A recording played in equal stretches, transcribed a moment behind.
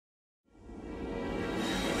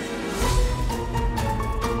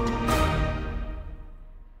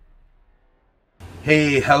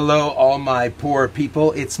Hey, hello all my poor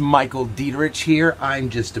people. It's Michael Diederich here.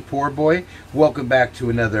 I'm just a poor boy. Welcome back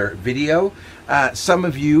to another video. Some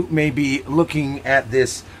of you may be looking at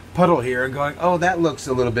this puddle here and going, oh, that looks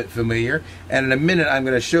a little bit familiar. And in a minute, I'm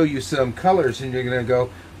going to show you some colors and you're going to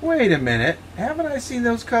go, wait a minute, haven't I seen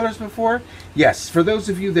those colors before? Yes, for those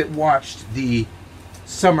of you that watched the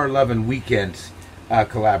Summer Lovin' Weekend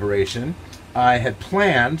collaboration, I had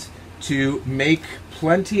planned to make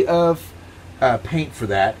plenty of paint for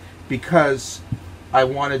that because I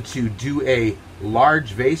wanted to do a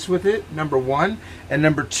large vase with it, number one, and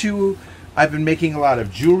number two, I've been making a lot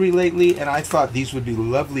of jewelry lately and I thought these would be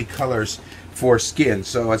lovely colors for skin.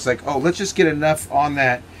 So it's like, oh, let's just get enough on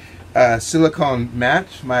that silicone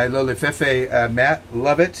matte, my Lolifefe matte,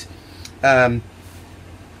 love it, to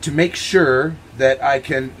make sure that I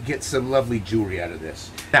can get some lovely jewelry out of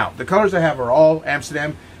this. Now, the colors I have are all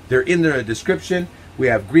Amsterdam. They're in the description. We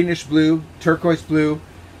have Greenish Blue, Turquoise Blue,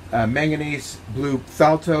 Manganese Blue,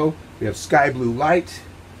 Phthalo. We have Sky Blue Light,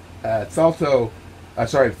 Phthalo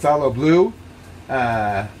Blue.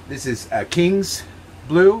 This is King's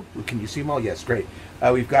Blue. Can you see them all? Yes, great.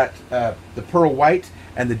 We've got the Pearl White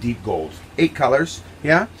and the Deep Gold. 8 colors,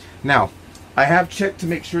 yeah? Now, I have checked to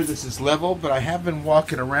make sure this is level, but I have been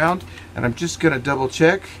walking around, and I'm just going to double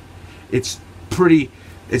check. It's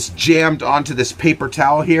jammed onto this paper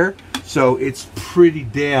towel here. So it's pretty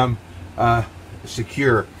damn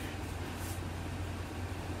secure.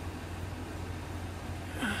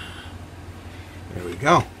 There we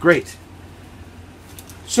go. Great.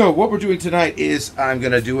 So what we're doing tonight is I'm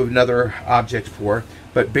going to do another object pour,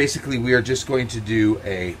 but basically we are just going to do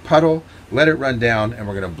a puddle, let it run down, and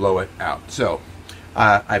we're going to blow it out. So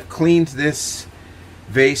I've cleaned this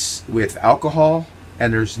vase with alcohol,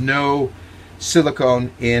 and there's no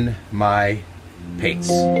silicone in my paints.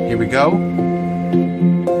 Here we go.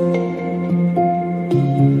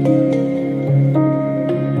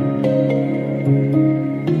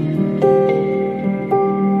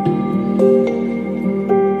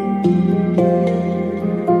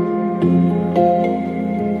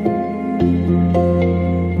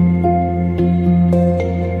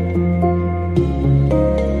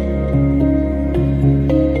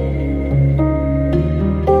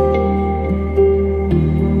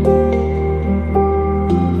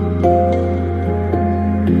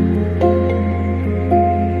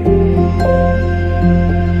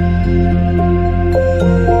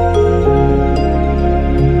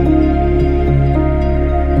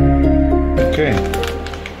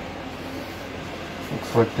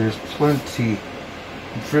 Like there's plenty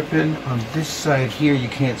dripping on this side here. You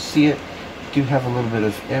can't see it. Do have a little bit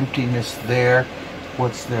of emptiness there.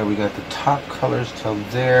 What's there? We got the top colors till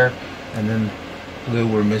there, and then blue,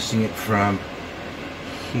 we're missing it from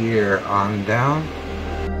here on down.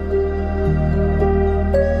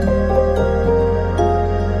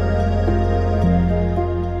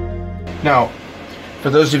 Now,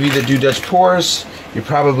 for those of you that do Dutch pours, you're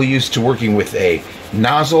probably used to working with a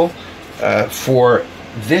nozzle. For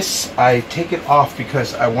this, I take it off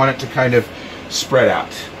because I want it to kind of spread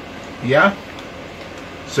out. Yeah?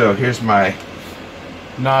 So here's my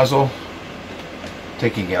nozzle,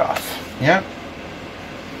 taking it off. Yeah?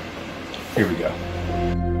 Here we go.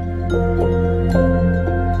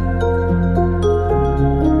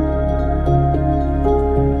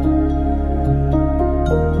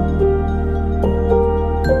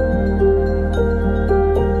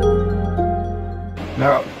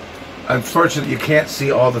 Now, unfortunately, you can't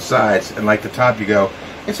see all the sides, and like the top, you go,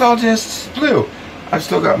 it's all just blue. I've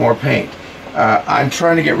still got more paint. I'm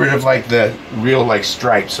trying to get rid of like the real like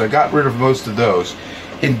stripes, so I got rid of most of those.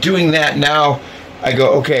 In doing that, now I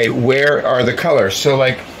go, okay, where are the colors? So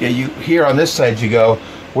like, yeah, you here on this side, you go,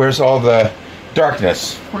 where's all the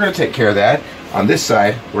darkness? We're gonna take care of that. On this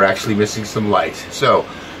side, we're actually missing some light. So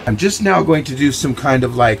I'm just now going to do some kind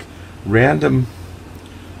of like random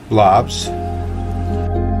blobs.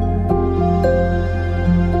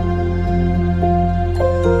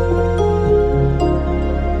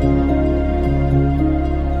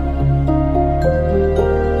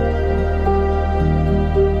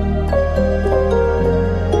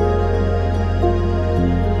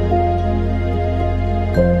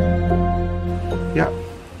 Yeah.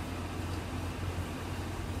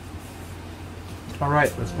 All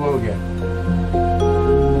right, let's blow again.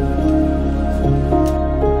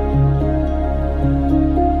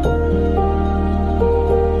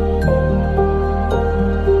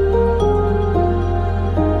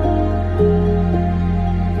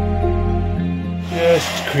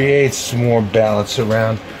 Just create some more balance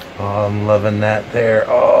around. Oh, I'm loving that there.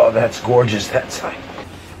 Oh, that's gorgeous, that side.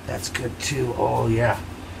 That's good too. Oh yeah,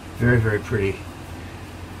 very, very pretty.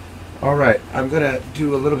 All right, I'm gonna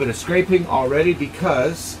do a little bit of scraping already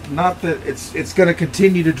because not that it's gonna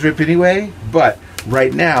continue to drip anyway, but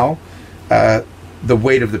right now the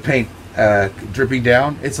weight of the paint dripping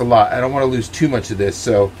down, it's a lot. I don't want to lose too much of this,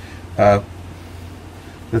 so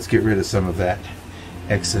let's get rid of some of that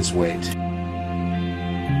excess weight.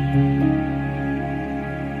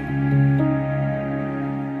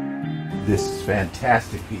 This is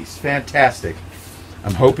fantastic piece, fantastic.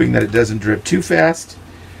 I'm hoping that it doesn't drip too fast,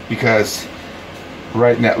 because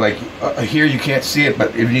right now, like here you can't see it,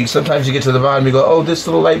 but if you, sometimes you get to the bottom, you go, oh, this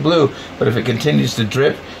little light blue, but if it continues to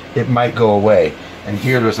drip, it might go away. And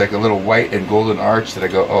here there's like a little white and golden arch that I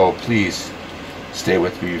go, oh, please stay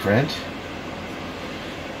with me, friend.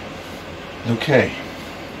 Okay.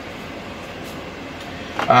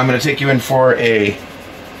 I'm going to take you in for a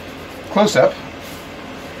close-up,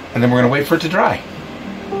 and then we're going to wait for it to dry.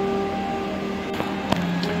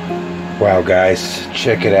 Wow, guys,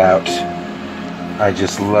 check it out. I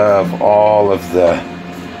just love all of the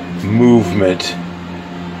movement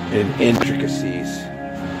and intricacies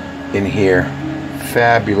in here.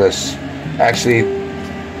 Fabulous. Actually,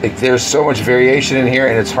 like, there's so much variation in here,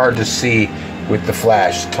 and it's hard to see with the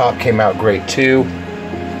flash. Top came out great too.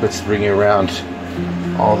 Let's bring you around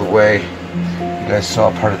all the way. You guys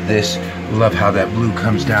saw part of this. Love how that blue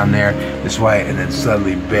comes down there, this white, and then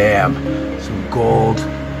suddenly, bam, some gold,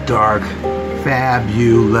 dark,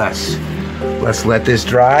 fabulous. Let's let this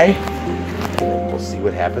dry, and we'll see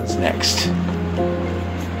what happens next.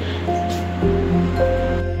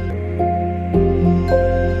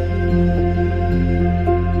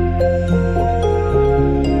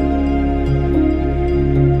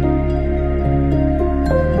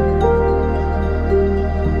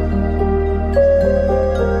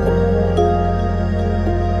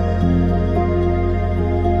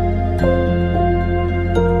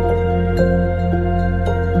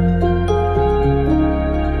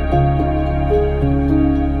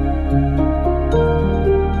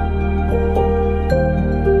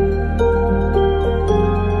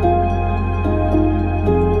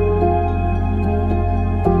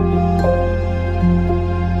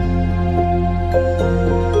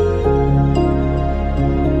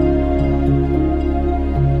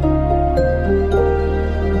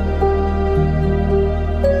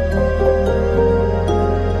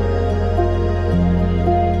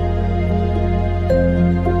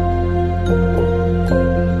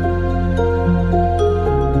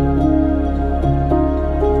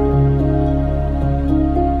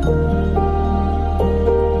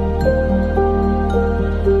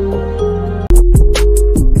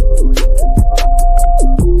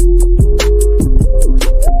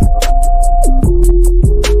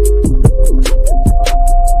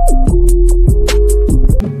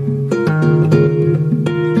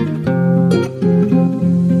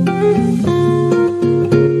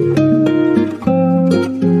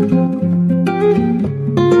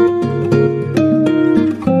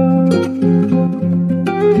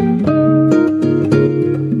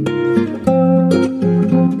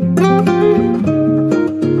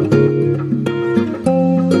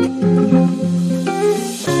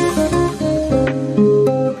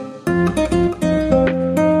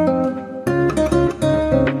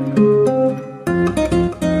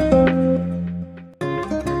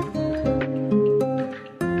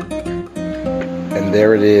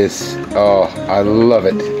 There it is. Oh, I love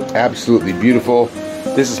it. Absolutely beautiful.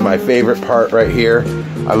 This is my favorite part right here.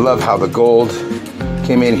 I love how the gold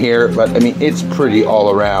came in here, but I mean, it's pretty all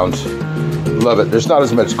around. Love it. There's not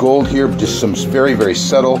as much gold here, just some very, very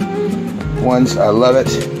subtle ones. I love it.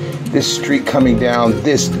 This streak coming down,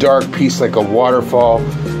 this dark piece like a waterfall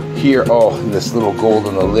here. Oh, and this little gold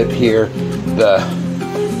on the lip here. The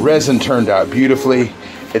resin turned out beautifully.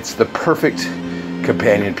 It's the perfect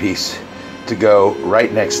companion piece to go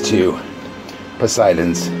right next to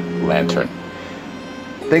Poseidon's lantern.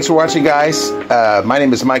 Thanks for watching, guys. My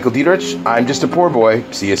name is Michael Diederich. I'm just a poor boy.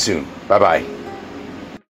 See you soon. Bye-bye.